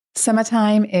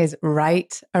Summertime is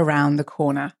right around the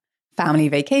corner. Family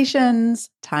vacations,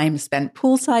 time spent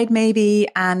poolside maybe,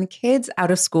 and kids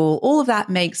out of school, all of that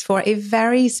makes for a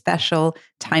very special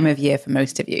time of year for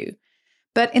most of you.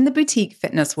 But in the boutique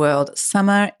fitness world,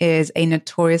 summer is a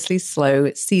notoriously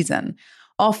slow season.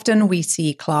 Often we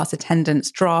see class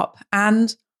attendance drop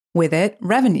and with it,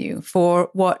 revenue for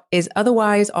what is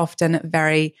otherwise often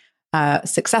very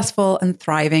successful and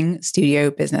thriving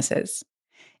studio businesses.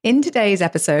 In today's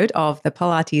episode of the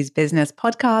Pilates Business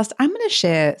Podcast, I'm going to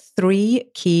share 3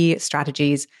 key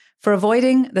strategies for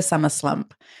avoiding the summer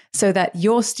slump so that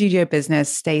your studio business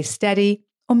stays steady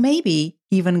or maybe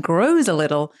even grows a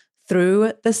little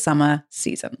through the summer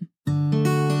season.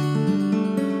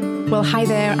 Well, hi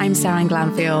there, I'm Sarah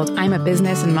Glanfield. I'm a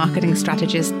business and marketing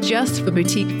strategist just for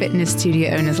boutique fitness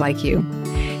studio owners like you.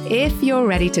 If you're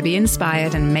ready to be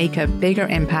inspired and make a bigger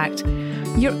impact,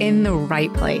 you're in the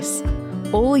right place.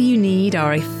 All you need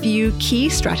are a few key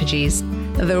strategies,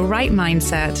 the right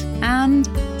mindset, and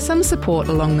some support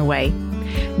along the way.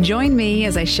 Join me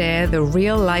as I share the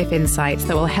real-life insights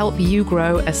that will help you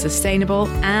grow a sustainable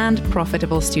and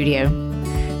profitable studio.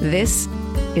 This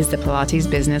is the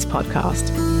Pilates Business Podcast.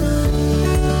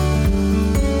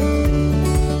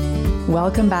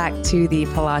 Welcome back to the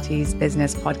Pilates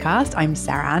Business Podcast. I'm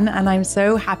Saran, and I'm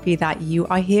so happy that you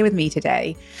are here with me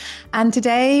today. And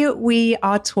today we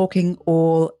are talking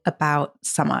all about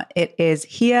summer. It is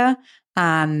here,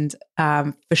 and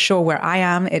for sure where I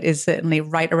am, it is certainly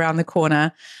right around the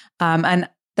corner. And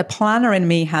the planner in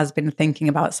me has been thinking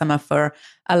about summer for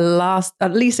at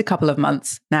least a couple of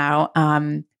months now,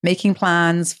 making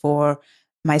plans for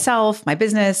myself, my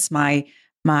business, my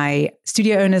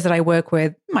studio owners that I work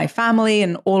with, my family,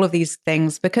 and all of these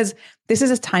things, because this is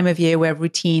a time of year where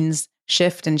routines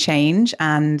shift and change.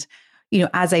 And,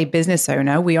 as a business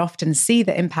owner, we often see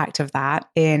the impact of that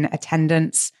in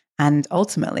attendance and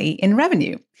ultimately in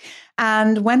revenue.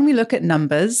 And when we look at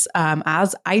numbers,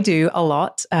 as I do a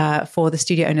lot for the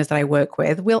studio owners that I work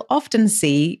with, we'll often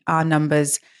see our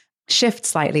numbers shift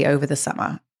slightly over the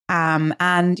summer. And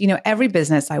every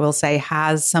business, I will say,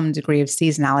 has some degree of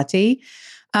seasonality.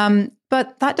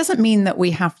 But that doesn't mean that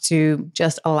we have to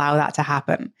just allow that to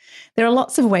happen. There are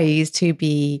lots of ways to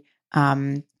be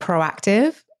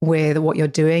proactive with what you're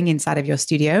doing inside of your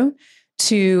studio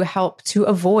to help to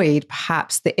avoid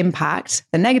perhaps the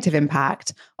negative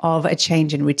impact of a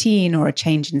change in routine or a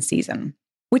change in season.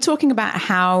 We're talking about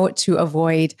how to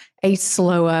avoid a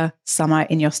slower summer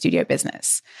in your studio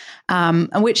business,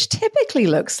 which typically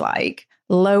looks like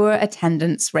lower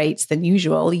attendance rates than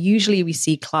usual. Usually we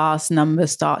see class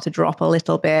numbers start to drop a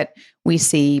little bit. We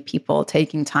see people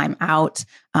taking time out.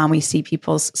 We see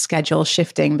people's schedule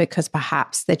shifting because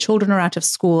perhaps their children are out of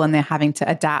school and they're having to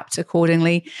adapt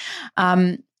accordingly.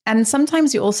 And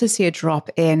sometimes you also see a drop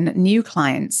in new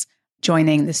clients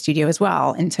joining the studio as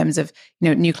well, in terms of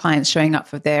new clients showing up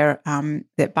for their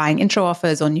buying intro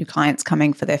offers or new clients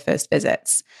coming for their first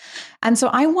visits. And so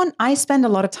I spend a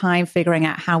lot of time figuring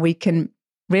out how we can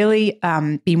really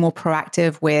be more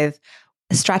proactive with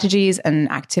strategies and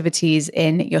activities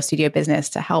in your studio business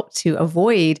to help to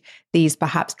avoid these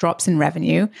perhaps drops in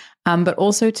revenue, but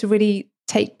also to really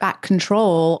take back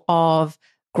control of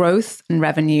growth and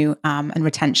revenue and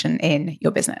retention in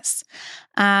your business.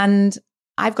 And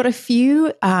I've got a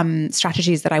few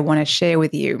strategies that I want to share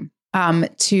with you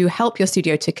to help your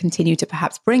studio to continue to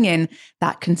perhaps bring in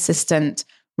that consistent,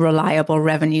 reliable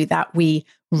revenue that we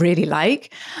really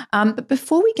like. But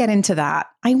before we get into that,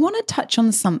 I want to touch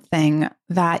on something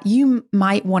that you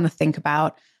might want to think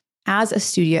about as a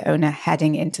studio owner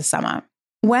heading into summer.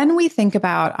 When we think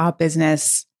about our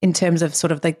business in terms of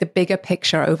sort of like the bigger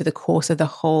picture over the course of the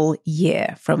whole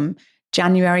year from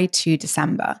January to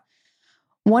December,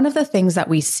 one of the things that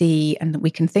we see and that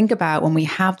we can think about when we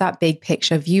have that big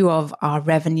picture view of our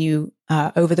revenue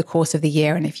over the course of the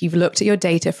year, and if you've looked at your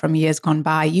data from years gone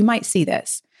by, you might see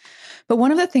this. But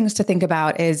one of the things to think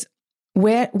about is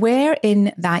where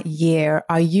in that year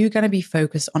are you going to be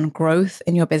focused on growth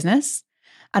in your business?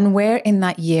 And where in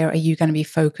that year are you going to be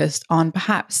focused on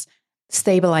perhaps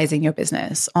stabilizing your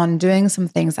business, on doing some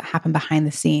things that happen behind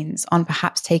the scenes, on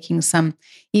perhaps taking some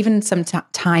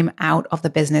time out of the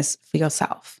business for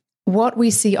yourself? What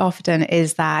we see often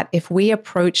is that if we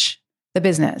approach the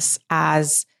business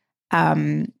as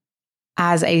the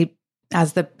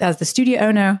studio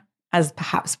owner, as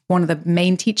perhaps one of the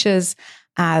main teachers,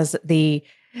 as the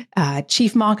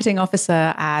chief marketing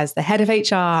officer, as the head of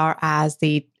HR, as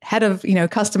the head of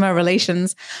customer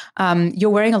relations, you're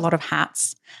wearing a lot of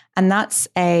hats. And that's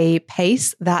a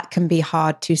pace that can be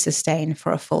hard to sustain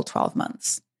for a full 12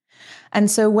 months. And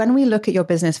so when we look at your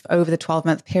business for over the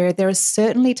 12-month period, there are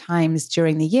certainly times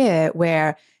during the year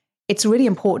where it's really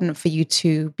important for you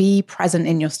to be present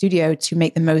in your studio to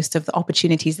make the most of the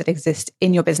opportunities that exist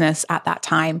in your business at that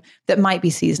time that might be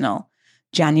seasonal.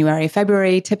 January,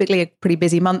 February, typically a pretty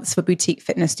busy months for boutique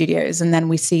fitness studios. And then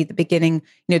we see the beginning,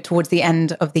 towards the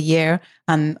end of the year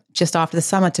and just after the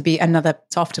summer to be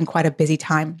it's often quite a busy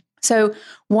time. So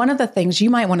one of the things you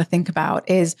might want to think about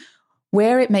is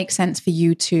where it makes sense for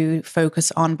you to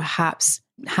focus on perhaps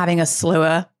having a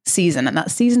slower season. And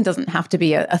that season doesn't have to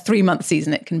be a 3-month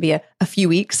season. It can be a few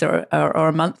weeks or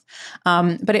a month.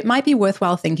 But it might be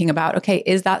worthwhile thinking about, okay,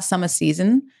 is that summer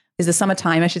season, is the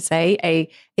summertime, I should say,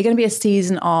 going to be a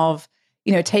season of,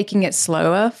 taking it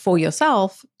slower for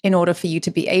yourself in order for you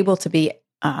to be able to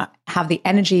have the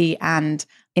energy and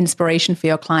inspiration for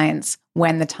your clients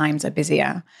when the times are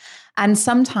busier. And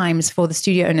sometimes for the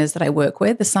studio owners that I work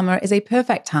with, the summer is a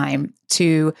perfect time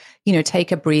to,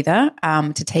 take a breather,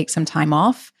 to take some time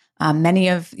off. Many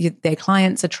of their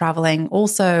clients are traveling.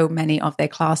 Also, many of their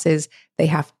classes, they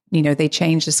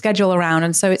change the schedule around.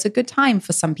 And so it's a good time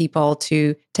for some people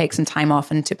to take some time off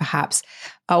and to perhaps,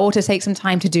 or to take some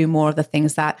time to do more of the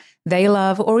things that they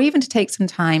love, or even to take some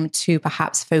time to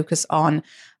perhaps focus on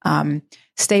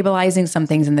stabilizing some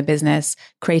things in the business,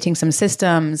 creating some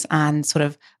systems, and sort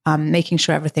of making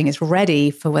sure everything is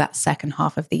ready for that second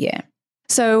half of the year.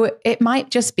 So it might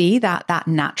just be that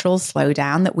natural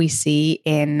slowdown that we see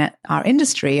in our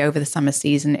industry over the summer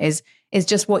season is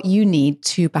just what you need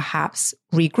to perhaps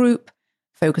regroup,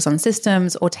 focus on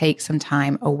systems, or take some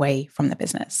time away from the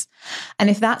business. And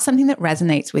if that's something that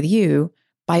resonates with you,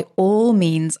 by all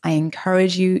means, I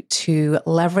encourage you to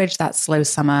leverage that slow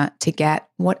summer to get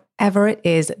whatever it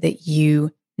is that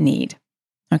you need.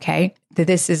 Okay,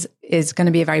 this is going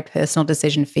to be a very personal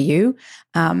decision for you.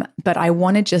 But I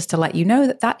wanted just to let you know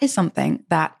that is something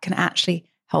that can actually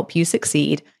help you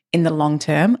succeed in the long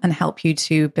term and help you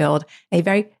to build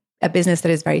a business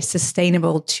that is very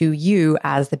sustainable to you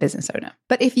as the business owner.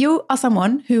 But if you are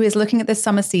someone who is looking at this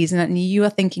summer season and you are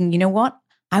thinking, you know what,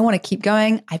 I want to keep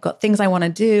going, I've got things I want to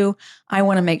do, I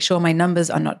want to make sure my numbers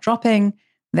are not dropping,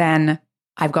 then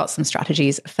I've got some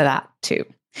strategies for that too.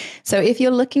 So if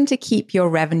you're looking to keep your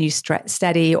revenue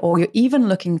steady, or you're even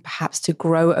looking perhaps to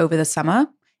grow over the summer,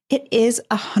 it is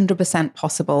 100%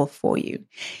 possible for you.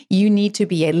 You need to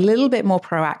be a little bit more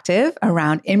proactive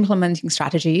around implementing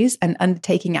strategies and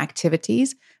undertaking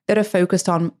activities that are focused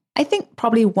on, I think,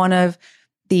 probably one of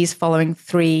these following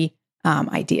 3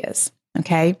 ideas.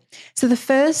 Okay. So the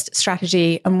first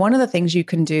strategy, and one of the things you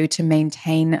can do to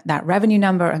maintain that revenue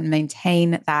number and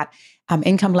maintain that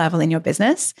income level in your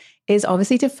business is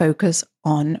obviously to focus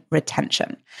on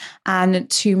retention and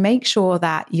to make sure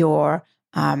that your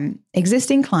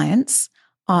existing clients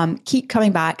keep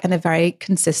coming back and are very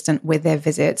consistent with their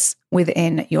visits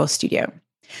within your studio.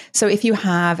 So if you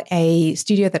have a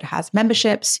studio that has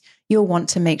memberships, you'll want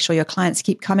to make sure your clients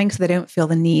keep coming so they don't feel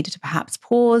the need to perhaps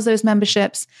pause those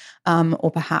memberships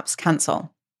or perhaps cancel.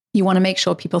 You want to make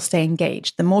sure people stay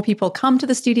engaged. The more people come to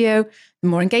the studio, the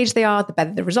more engaged they are, the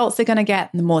better the results they're going to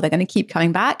get, and the more they're going to keep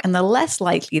coming back, and the less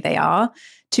likely they are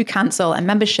to cancel a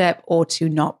membership or to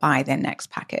not buy their next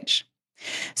package.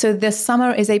 So this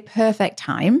summer is a perfect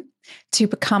time to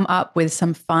come up with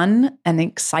some fun and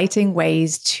exciting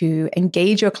ways to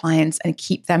engage your clients and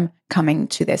keep them coming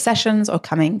to their sessions or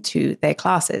coming to their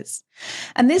classes.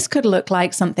 And this could look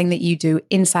like something that you do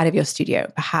inside of your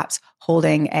studio, perhaps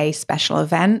holding a special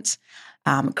event,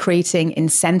 creating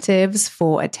incentives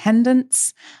for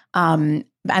attendance, and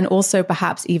also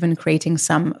perhaps even creating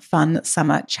some fun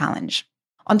summer challenge.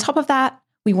 On top of that,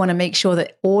 we want to make sure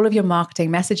that all of your marketing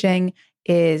messaging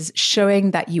is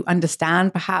showing that you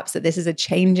understand perhaps that this is a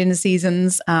change in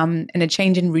seasons and a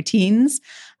change in routines,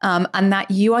 and that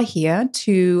you are here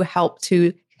to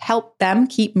help them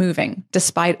keep moving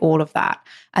despite all of that,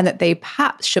 and that they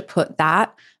perhaps should put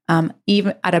that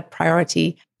even at a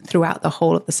priority throughout the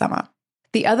whole of the summer.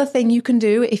 The other thing you can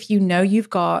do, if you know you've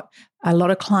got a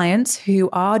lot of clients who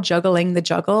are juggling the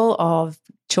juggle of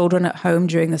children at home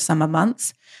during the summer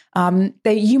months,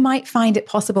 that you might find it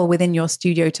possible within your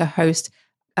studio to host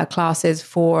classes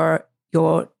for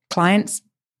your clients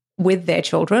with their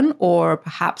children, or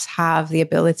perhaps have the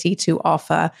ability to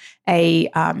offer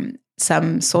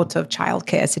some sort of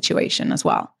childcare situation as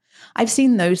well. I've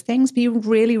seen those things be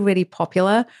really, really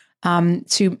popular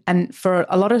and for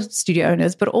a lot of studio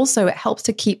owners, but also it helps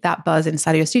to keep that buzz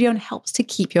inside of your studio and helps to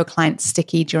keep your clients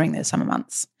sticky during the summer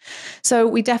months. So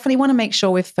we definitely want to make sure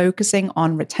we're focusing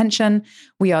on retention.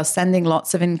 We are sending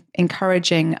lots of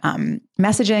encouraging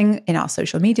messaging in our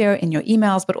social media, in your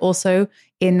emails, but also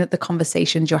in the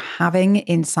conversations you're having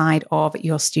inside of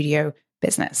your studio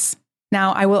business.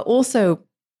 Now, I will also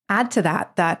add to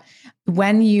that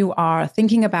when you are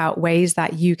thinking about ways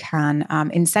that you can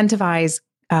incentivize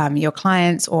your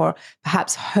clients or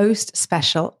perhaps host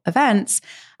special events,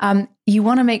 you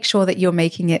want to make sure that you're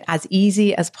making it as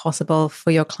easy as possible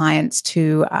for your clients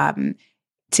to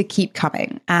keep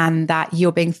coming, and that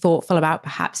you're being thoughtful about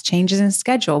perhaps changes in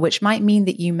schedule, which might mean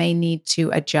that you may need to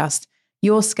adjust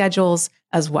your schedules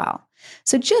as well.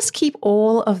 So just keep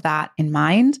all of that in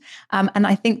mind. And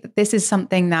I think that this is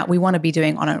something that we want to be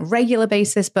doing on a regular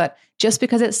basis, but just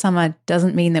because it's summer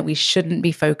doesn't mean that we shouldn't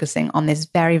be focusing on this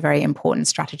very, very important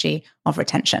strategy of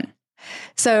retention.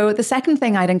 So the second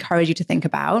thing I'd encourage you to think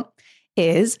about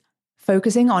is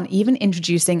focusing on even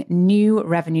introducing new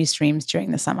revenue streams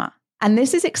during the summer. And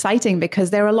this is exciting because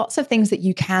there are lots of things that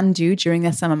you can do during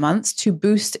the summer months to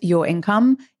boost your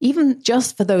income, even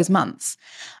just for those months.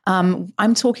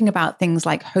 I'm talking about things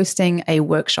like hosting a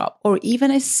workshop or even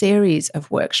a series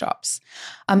of workshops,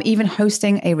 even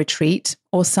hosting a retreat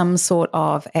or some sort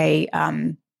of a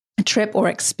trip or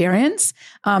experience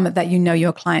that you know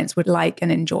your clients would like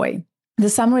and enjoy.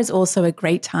 The summer is also a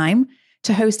great time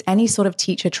to host any sort of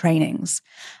teacher trainings.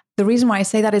 The reason why I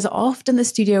say that is often the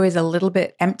studio is a little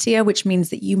bit emptier, which means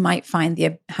that you might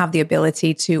have the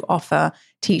ability to offer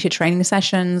teacher training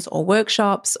sessions or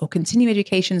workshops or continuing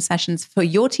education sessions for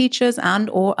your teachers and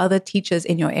or other teachers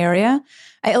in your area.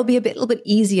 It'll be a little bit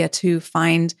easier to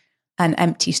find an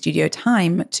empty studio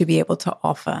time to be able to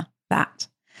offer that.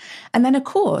 And then, of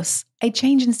course, a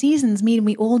change in seasons mean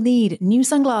we all need new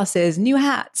sunglasses, new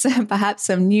hats, perhaps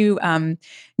some new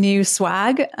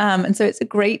swag. And so it's a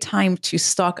great time to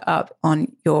stock up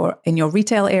in your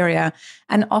retail area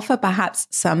and offer perhaps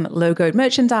some logoed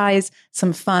merchandise,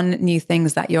 some fun new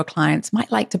things that your clients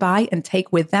might like to buy and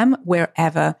take with them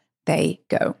wherever they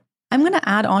go. I'm going to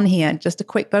add on here just a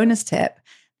quick bonus tip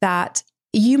that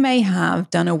you may have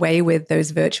done away with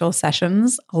those virtual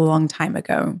sessions a long time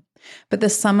ago. But the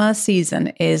summer season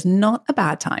is not a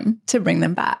bad time to bring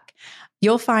them back.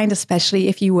 You'll find, especially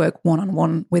if you work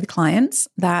one-on-one with clients,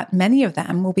 that many of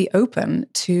them will be open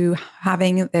to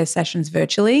having their sessions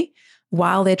virtually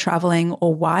while they're traveling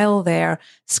or while their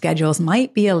schedules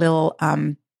might be a little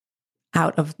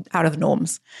out of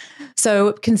norms.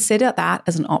 So consider that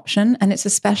as an option. And it's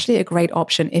especially a great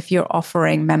option if you're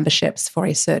offering memberships for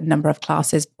a certain number of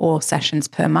classes or sessions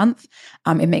per month.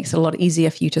 It makes it a lot easier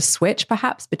for you to switch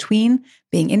perhaps between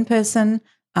being in person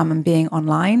and being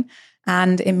online.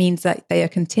 And it means that they are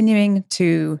continuing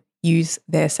to use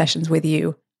their sessions with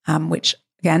you, which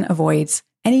again avoids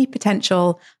any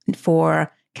potential for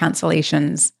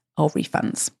cancellations or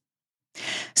refunds.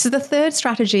 So the third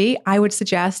strategy I would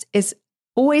suggest is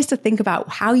always to think about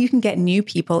how you can get new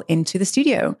people into the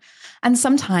studio. And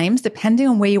sometimes, depending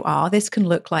on where you are, this can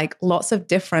look like lots of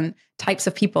different types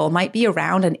of people might be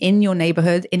around and in your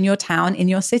neighborhood, in your town, in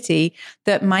your city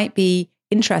that might be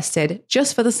interested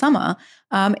just for the summer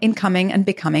in coming and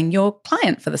becoming your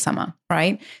client for the summer,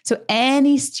 right? So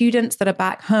any students that are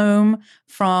back home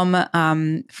from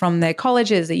their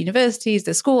colleges, their universities,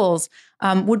 their schools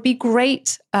would be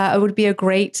great. It would be a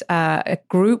great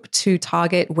group to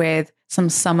target with some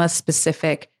summer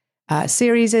specific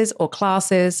series or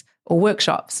classes or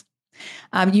workshops.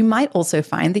 You might also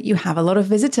find that you have a lot of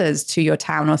visitors to your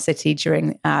town or city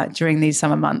during these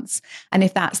summer months. And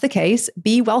if that's the case,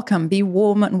 be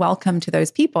warm and welcome to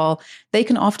those people. They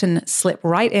can often slip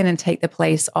right in and take the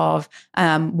place of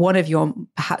one of your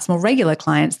perhaps more regular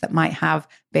clients that might have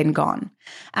been gone.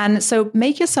 And so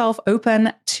make yourself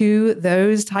open to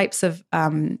those types of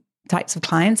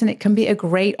clients, and it can be a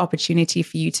great opportunity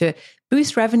for you to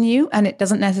boost revenue. And it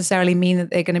doesn't necessarily mean that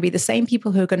they're going to be the same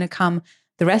people who are going to come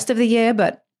the rest of the year,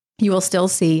 but you will still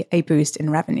see a boost in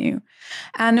revenue.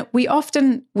 And we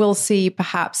often will see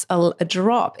perhaps a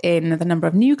drop in the number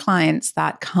of new clients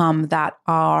that come that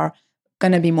are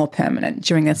going to be more permanent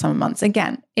during the summer months.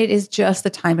 Again, it is just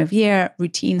the time of year,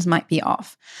 routines might be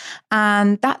off,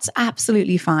 and that's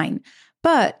absolutely fine.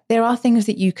 But there are things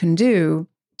that you can do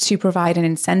to provide an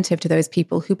incentive to those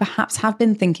people who perhaps have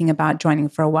been thinking about joining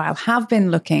for a while, have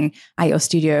been looking at your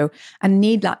studio and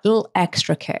need that little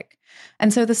extra kick.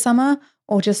 And so the summer,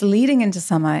 or just leading into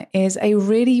summer, is a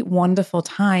really wonderful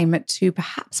time to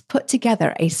perhaps put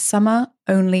together a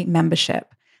summer-only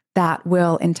membership that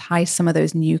will entice some of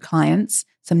those new clients,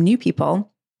 some new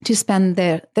people, to spend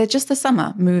their just the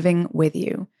summer moving with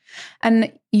you.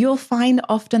 And you'll find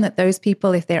often that those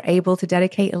people, if they're able to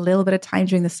dedicate a little bit of time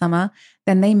during the summer,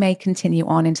 then they may continue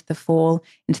on into the fall,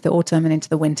 into the autumn, and into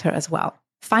the winter as well.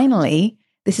 Finally,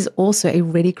 this is also a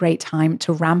really great time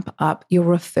to ramp up your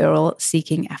referral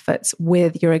seeking efforts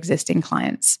with your existing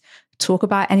clients. Talk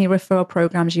about any referral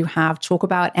programs you have. Talk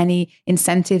about any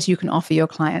incentives you can offer your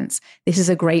clients. This is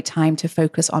a great time to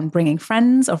focus on bringing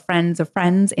friends of friends of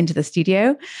friends into the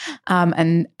studio,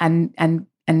 and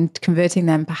converting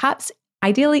them perhaps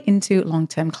ideally into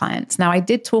long-term clients. Now, I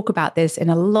did talk about this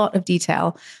in a lot of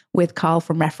detail with Carl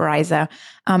from Referizer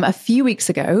a few weeks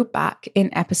ago, back in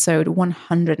episode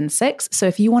 106. So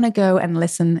if you want to go and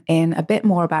listen in a bit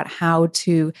more about how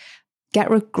to get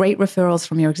great referrals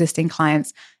from your existing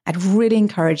clients, I'd really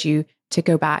encourage you to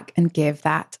go back and give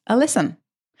that a listen.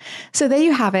 So there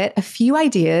you have it, a few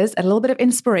ideas, a little bit of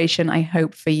inspiration, I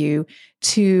hope, for you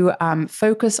to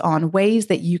focus on ways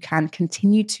that you can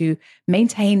continue to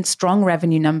maintain strong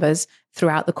revenue numbers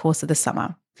throughout the course of the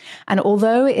summer. And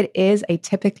although it is a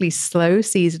typically slow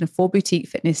season for boutique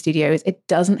fitness studios, it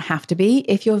doesn't have to be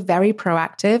if you're very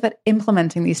proactive at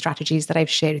implementing these strategies that I've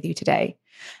shared with you today.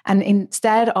 And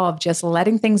instead of just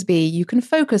letting things be, you can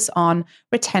focus on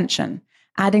retention,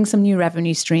 adding some new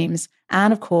revenue streams,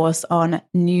 and of course, on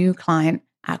new client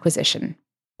acquisition.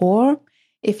 Or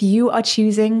if you are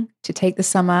choosing to take the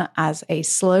summer as a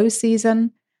slow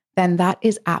season, then that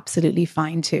is absolutely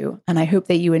fine too. And I hope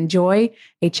that you enjoy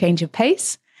a change of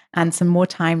pace and some more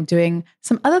time doing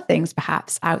some other things,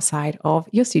 perhaps outside of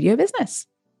your studio business.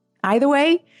 Either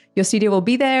way, your studio will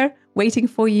be there waiting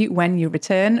for you when you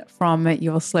return from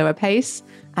your slower pace,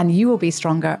 and you will be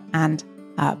stronger and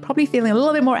probably feeling a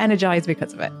little bit more energized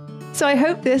because of it. So I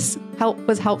hope this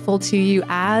was helpful to you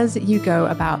as you go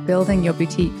about building your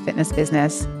boutique fitness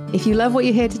business. If you love what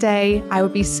you hear today, I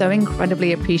would be so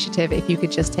incredibly appreciative if you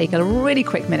could just take a really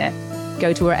quick minute,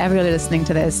 go to wherever you're listening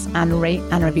to this and rate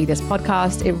and review this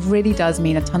podcast. It really does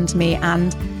mean a ton to me,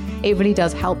 and it really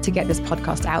does help to get this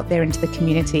podcast out there into the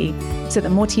community so that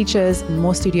more teachers and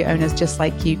more studio owners just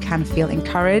like you can feel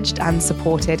encouraged and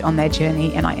supported on their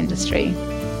journey in our industry.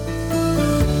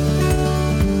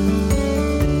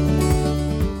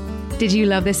 Did you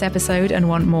love this episode and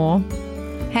want more?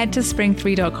 Head to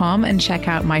spring3.com and check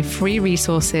out my free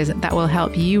resources that will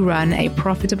help you run a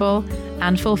profitable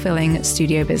and fulfilling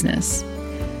studio business.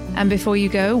 And before you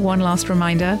go, one last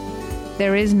reminder,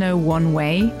 there is no one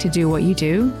way to do what you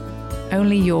do,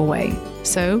 only your way.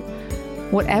 So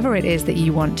whatever it is that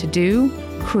you want to do,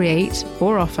 create,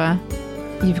 or offer,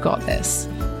 you've got this.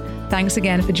 Thanks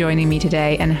again for joining me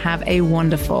today, and have a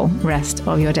wonderful rest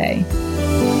of your day.